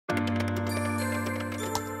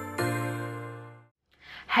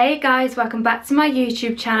Hey guys, welcome back to my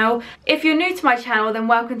YouTube channel. If you're new to my channel, then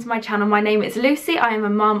welcome to my channel. My name is Lucy. I am a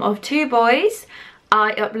mum of 2 boys.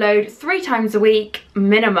 I upload 3 times a week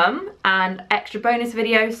minimum, and extra bonus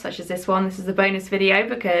videos such as this one. This is a bonus video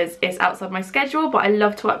because it's outside my schedule, but I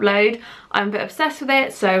love to upload. I'm a bit obsessed with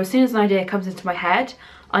it, so as soon as an idea comes into my head,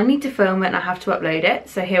 I need to film it and I have to upload it.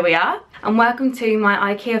 So here we are. And welcome to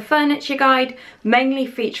my IKEA furniture guide, mainly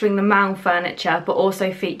featuring the Malm furniture, but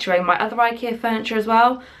also featuring my other IKEA furniture as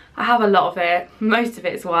well. I have a lot of it. Most of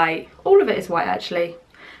it is white. All of it is white actually.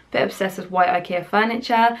 Bit obsessed with white IKEA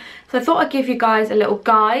furniture. So I thought I'd give you guys a little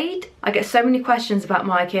guide. I get so many questions about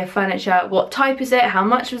my IKEA furniture. What type is it? How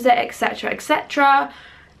much was it? Etc, etc.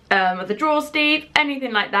 Are the drawers deep?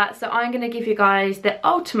 Anything like that. So I'm going to give you guys the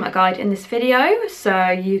ultimate guide in this video, so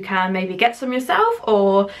you can maybe get some yourself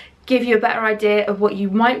or give you a better idea of what you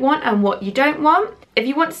might want and what you don't want. If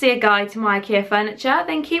you want to see a guide to my IKEA furniture,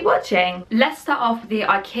 then keep watching. Let's start off with the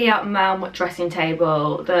IKEA MALM dressing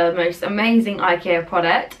table, the most amazing IKEA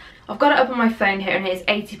product. I've got it up on my phone here and it is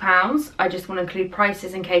 £80. I just want to include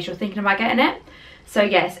prices in case you're thinking about getting it. So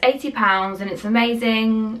yes, £80 and it's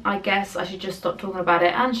amazing. I guess I should just stop talking about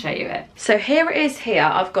it and show you it. So here it is here.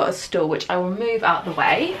 I've got a stool which I will move out the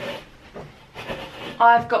way.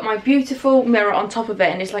 I've got my beautiful mirror on top of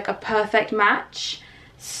it and it's like a perfect match.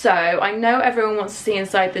 So I know everyone wants to see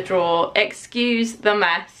inside the drawer. Excuse the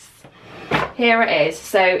mess. Here it is.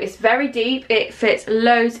 So it's very deep. It fits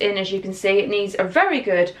loads in, as you can see. It needs a very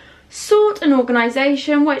good sort and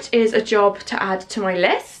organisation, which is a job to add to my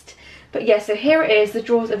list. But yeah, so here it is. The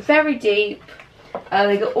drawers are very deep.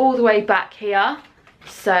 They go all the way back here.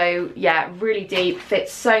 So yeah, really deep.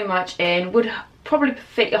 Fits so much in. Would probably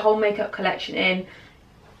fit your whole makeup collection in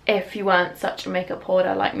if you weren't such a makeup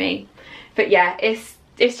hoarder like me. But yeah, it's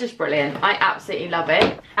just brilliant. I absolutely love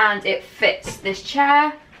it. And it fits this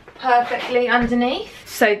chair perfectly underneath.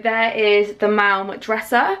 So there is the Malm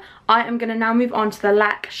dresser. I am going to now move on to the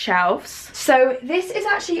lack shelves. So this is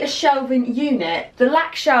actually a shelving unit. The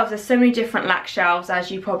lack shelves, there's so many different lack shelves, as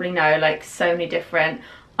you probably know, like so many different.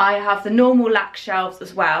 I have the normal lack shelves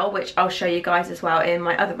as well, which I'll show you guys as well in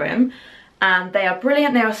my other room. And they are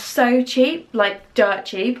brilliant. They are so cheap, like dirt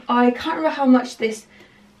cheap. I can't remember how much this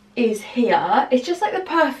is here. It's just like the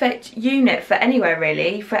perfect unit for anywhere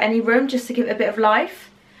really, for any room, just to give it a bit of life.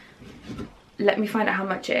 Let me find out how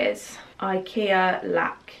much it is. IKEA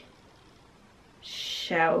lack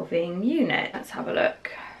shelving unit. Let's have a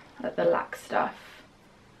look at the lack stuff.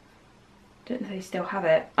 Don't know if they still have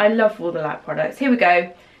it. I love all the lack products. Here we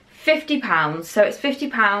go. £50. So it's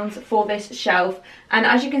 £50 for this shelf, and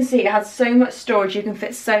as you can see, it has so much storage. You can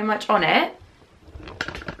fit so much on it.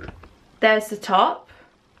 There's the top,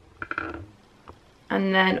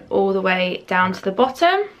 and then all the way down to the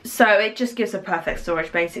bottom. So it just gives a perfect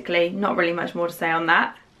storage basically. Not really much more to say on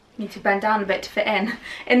that. Need to bend down a bit to fit in.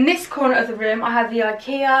 In this corner of the room, I have the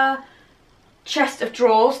IKEA chest of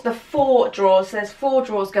drawers, the 4 drawers. So there's 4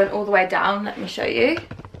 drawers going all the way down. Let me show you.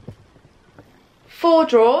 4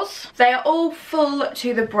 drawers. They are all full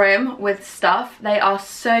to the brim with stuff. They are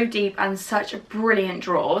so deep and such brilliant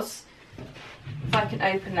drawers. If I can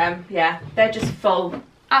open them, yeah, they're just full,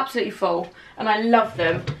 absolutely full, and I love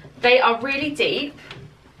them. They are really deep.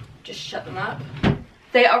 Just shut them up.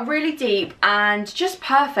 They are really deep and just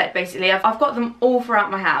perfect basically. I've got them all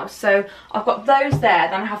throughout my house. So I've got those there,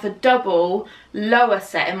 then I have the double lower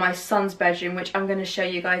set in my son's bedroom, which I'm going to show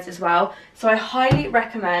you guys as well. So I highly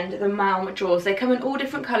recommend the Malm drawers. They come in all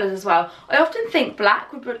different colours as well. I often think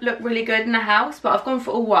black would look really good in a house, but I've gone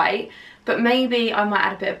for all white. But maybe I might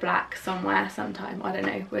add a bit of black somewhere sometime. I don't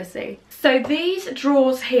know, we'll see. So these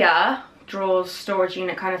drawers here, drawers, storage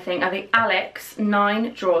unit kind of thing, are the Alex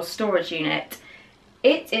 9 drawers storage unit.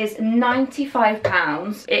 It is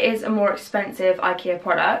 £95. It is a more expensive IKEA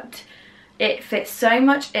product. It fits so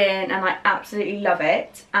much in and I absolutely love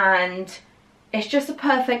it. And it's just a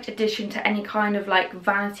perfect addition to any kind of like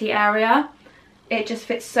vanity area. It just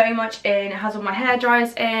fits so much in. It has all my hair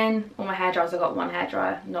dryers in. All my hair dryers, I've got one hair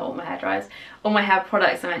dryer, not all my hair dryers. All my hair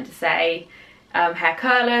products, I meant to say. Hair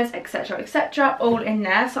curlers, etc, etc, all in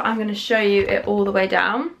there. So I'm going to show you it all the way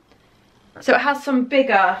down. So it has some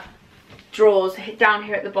bigger drawers down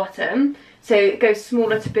here at the bottom, so it goes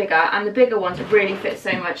smaller to bigger, and the bigger ones really fit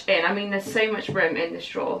so much in. I mean, there's so much room in this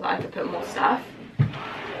drawer that I could put more stuff.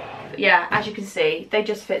 But yeah, as you can see, they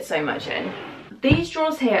just fit so much in. These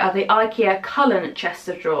drawers here are the IKEA Cullen chest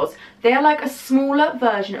of drawers. They are like a smaller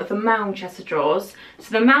version of the Malm chest of drawers.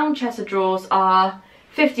 So the Malm chest of drawers are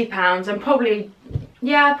 £50 and probably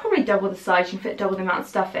double the size. You can fit double the amount of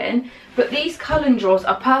stuff in. But these Cullen drawers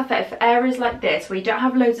are perfect for areas like this where you don't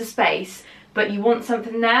have loads of space but you want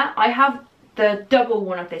something there. I have the double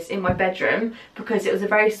one of this in my bedroom because it was a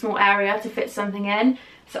very small area to fit something in.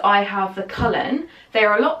 So I have the Cullen. They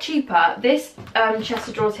are a lot cheaper. This chest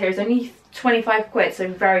of drawers here is only 25 quid, so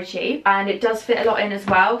very cheap, and it does fit a lot in as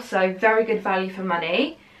well, so very good value for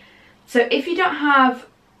money. So if you don't have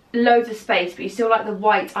loads of space but you still like the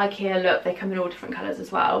white IKEA look, they come in all different colours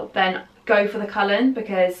as well, then go for the Cullen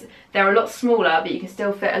because they're a lot smaller but you can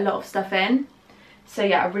still fit a lot of stuff in. So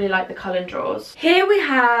yeah, I really like the Cullen drawers. Here we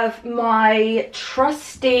have my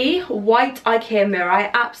trusty white IKEA mirror. I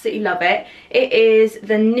absolutely love it. It is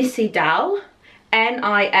the Nissedal,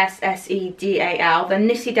 Nissedal, the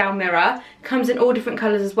Nissedal mirror. Comes in all different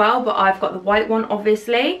colours as well, but I've got the white one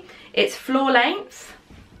obviously. It's floor length.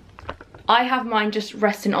 I have mine just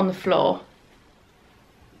resting on the floor.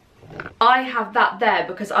 I have that there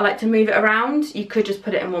because I like to move it around. You could just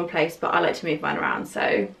put it in one place, but I like to move mine around,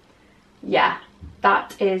 so yeah.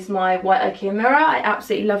 That is my white IKEA mirror. I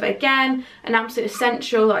absolutely love it. Again, an absolute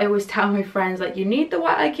essential. I always tell my friends, like, you need the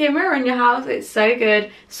white IKEA mirror in your house. It's so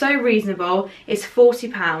good, so reasonable. It's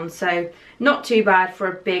 £40, so not too bad for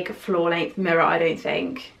a big floor length mirror, I don't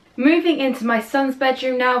think. Moving into my son's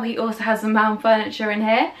bedroom now, he also has some Malm furniture in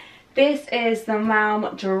here. This is the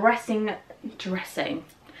Malm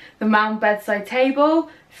the Malm bedside table.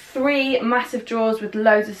 3 massive drawers with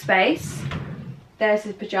loads of space. There's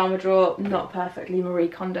his pyjama drawer, not perfectly Marie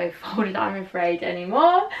Kondo folded, I'm afraid,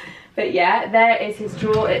 anymore. But yeah, there is his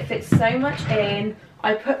drawer. It fits so much in.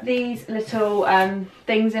 I put these little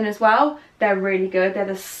things in as well. They're really good. They're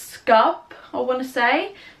the Scub, I want to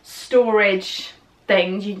say, storage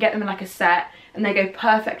things. You can get them in like a set and they go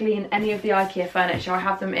perfectly in any of the IKEA furniture. I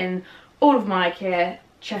have them in all of my IKEA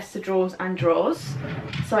chests of drawers and drawers,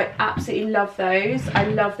 so I absolutely love those. I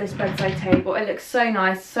love this bedside table. It looks so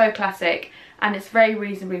nice, so classic, and it's very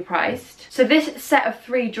reasonably priced. So this set of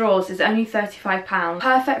 3 drawers is only £35.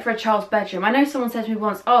 Perfect for a child's bedroom. I know someone said to me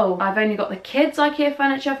once, oh, I've only got the kids IKEA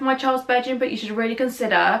furniture for my child's bedroom, but you should really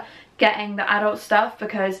consider getting the adult stuff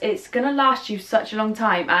because it's gonna last you such a long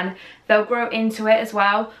time and they'll grow into it as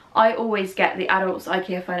well. I always get the adults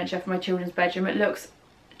IKEA furniture for my children's bedroom. It looks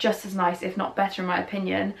just as nice, if not better in my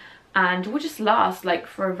opinion, and will just last like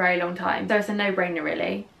for a very long time. So it's a no-brainer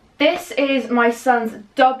really. This is my son's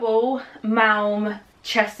double Malm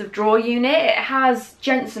chest of drawer unit. It has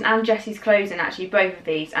Jensen and Jessie's clothes in, actually, both of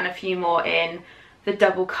these, and a few more in the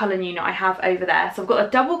double Cullen unit I have over there. So I've got a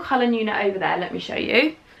double Cullen unit over there, let me show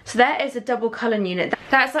you. So there is a double Cullen unit.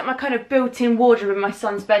 That's like my kind of built-in wardrobe in my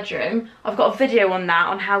son's bedroom. I've got a video on that,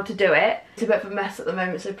 on how to do it. It's a bit of a mess at the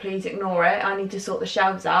moment, so please ignore it. I need to sort the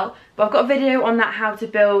shelves out. But I've got a video on that, how to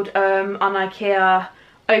build an IKEA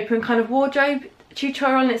open kind of wardrobe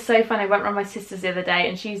tutorial, and it's so fun. I went around my sister's the other day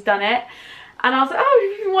and she's done it. And I was like, oh,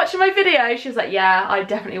 have you been watching my video? She was like, yeah, I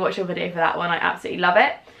definitely watched your video for that one. I absolutely love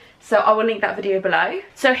it. So I will link that video below.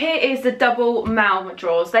 So here is the double Malm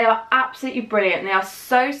drawers. They are absolutely brilliant. They are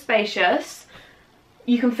so spacious.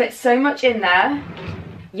 You can fit so much in there.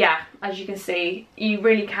 Yeah, as you can see, you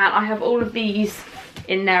really can. I have all of these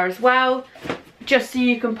in there as well, just so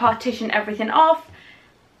you can partition everything off.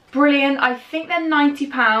 Brilliant. I think they're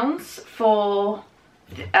 £90 for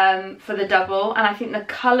the double, and I think the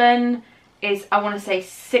Cullen is, I want to say,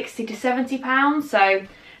 £60 to £70. So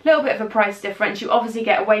little bit of a price difference. You obviously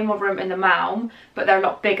get way more room in the Malm, but they're a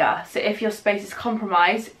lot bigger. So if your space is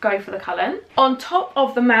compromised, go for the Cullen. On top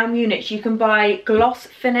of the Malm units, you can buy gloss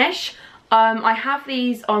finish. I have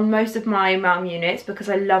these on most of my Malm units because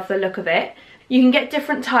I love the look of it. You can get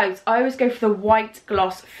different types. I always go for the white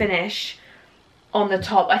gloss finish on the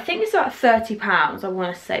top. I think it's about £30, I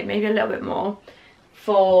want to say, maybe a little bit more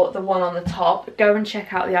for the one on the top. Go and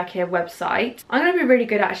check out the IKEA website. I'm going to be really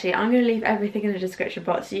good actually. I'm going to leave everything in the description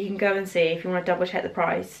box so you can go and see if you want to double check the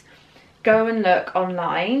price. Go and look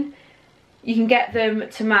online. You can get them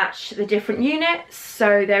to match the different units,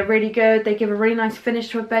 so they're really good. They give a really nice finish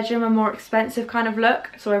to a bedroom, a more expensive kind of look,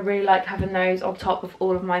 so I really like having those on top of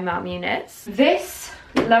all of my Malm units. This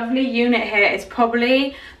lovely unit here is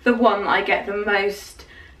probably the one that I get the most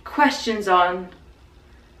questions on.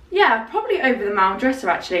 Yeah, probably over the Malm dresser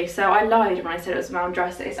actually. So I lied when I said it was a Malm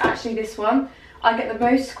dresser. It's actually this one. I get the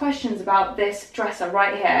most questions about this dresser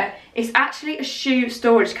right here. It's actually a shoe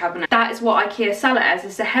storage cabinet. That is what IKEA sell it as.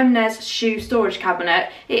 It's a Hemnes shoe storage cabinet.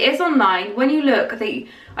 It is online. When you look,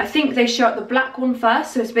 I think they show up the black one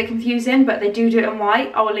first, so it's a bit confusing, but they do it in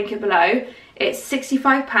white. I will link it below. It's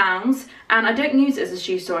 £65, and I don't use it as a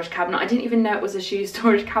shoe storage cabinet. I didn't even know it was a shoe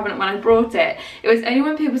storage cabinet when I brought it. It was only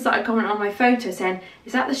when people started commenting on my photo saying,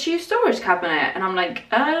 is that the shoe storage cabinet? And I'm like,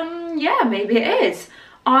 yeah, maybe it is.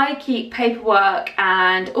 I keep paperwork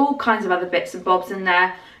and all kinds of other bits and bobs in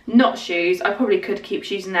there. not shoes. I probably could keep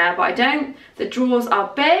shoes in there, but I don't. The drawers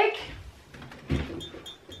are big.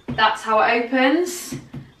 That's how it opens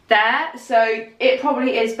there. So it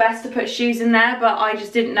probably is best to put shoes in there, but I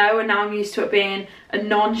just didn't know, and now I'm used to it being a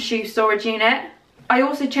non-shoe storage unit. I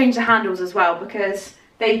also changed the handles as well because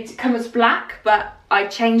they come as black, but I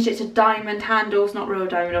changed it to diamond handles, not real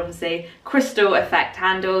diamond obviously, crystal effect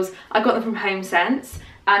handles. I got them from HomeSense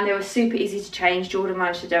and they were super easy to change. Jordan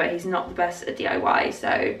managed to do it. He's not the best at DIY,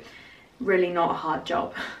 so really not a hard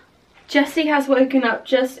job. Jesse has woken up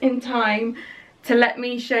just in time to let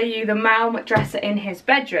me show you the Malm dresser in his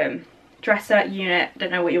bedroom. Dresser unit,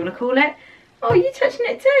 don't know what you want to call it. Oh, you're touching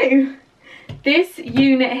it too. This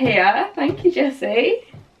unit here, thank you Jesse.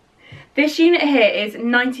 This unit here is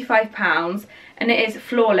 £95 and it is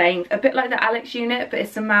floor length, a bit like the Alex unit, but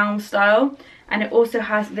it's the Malm style. And it also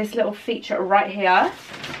has this little feature right here.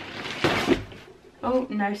 Oh,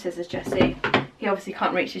 no scissors, Jesse. He obviously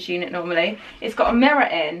can't reach this unit normally. It's got a mirror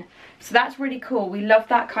in, so that's really cool. We love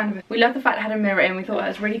that kind of, we love the fact it had a mirror in. We thought that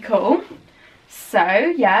was really cool. So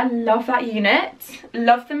yeah, love that unit.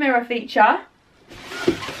 Love the mirror feature.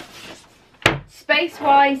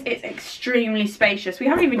 Space-wise, it's extremely spacious. We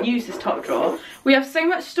haven't even used this top drawer. We have so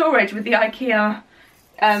much storage with the IKEA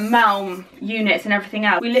Malm units and everything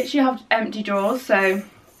else. We literally have empty drawers, so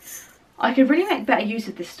I could really make better use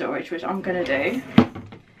of this storage, which I'm gonna do.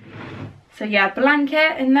 So yeah,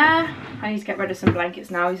 blanket in there. I need to get rid of some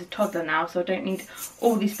blankets now. He's a toddler now, so I don't need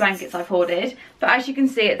all these blankets I've hoarded. But as you can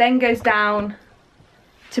see, it then goes down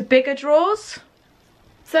to bigger drawers.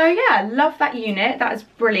 So yeah, love that unit. That is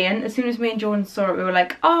brilliant. As soon as me and Jordan saw it, we were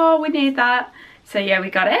like, oh, we need that. So yeah, we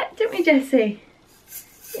got it, didn't we, Jessie?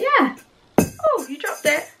 Yeah. Oh, you dropped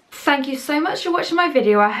it. Thank you so much for watching my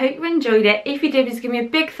video. I hope you enjoyed it. If you did, please give me a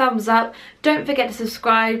big thumbs up. Don't forget to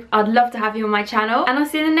subscribe. I'd love to have you on my channel, and I'll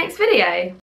see you in the next video.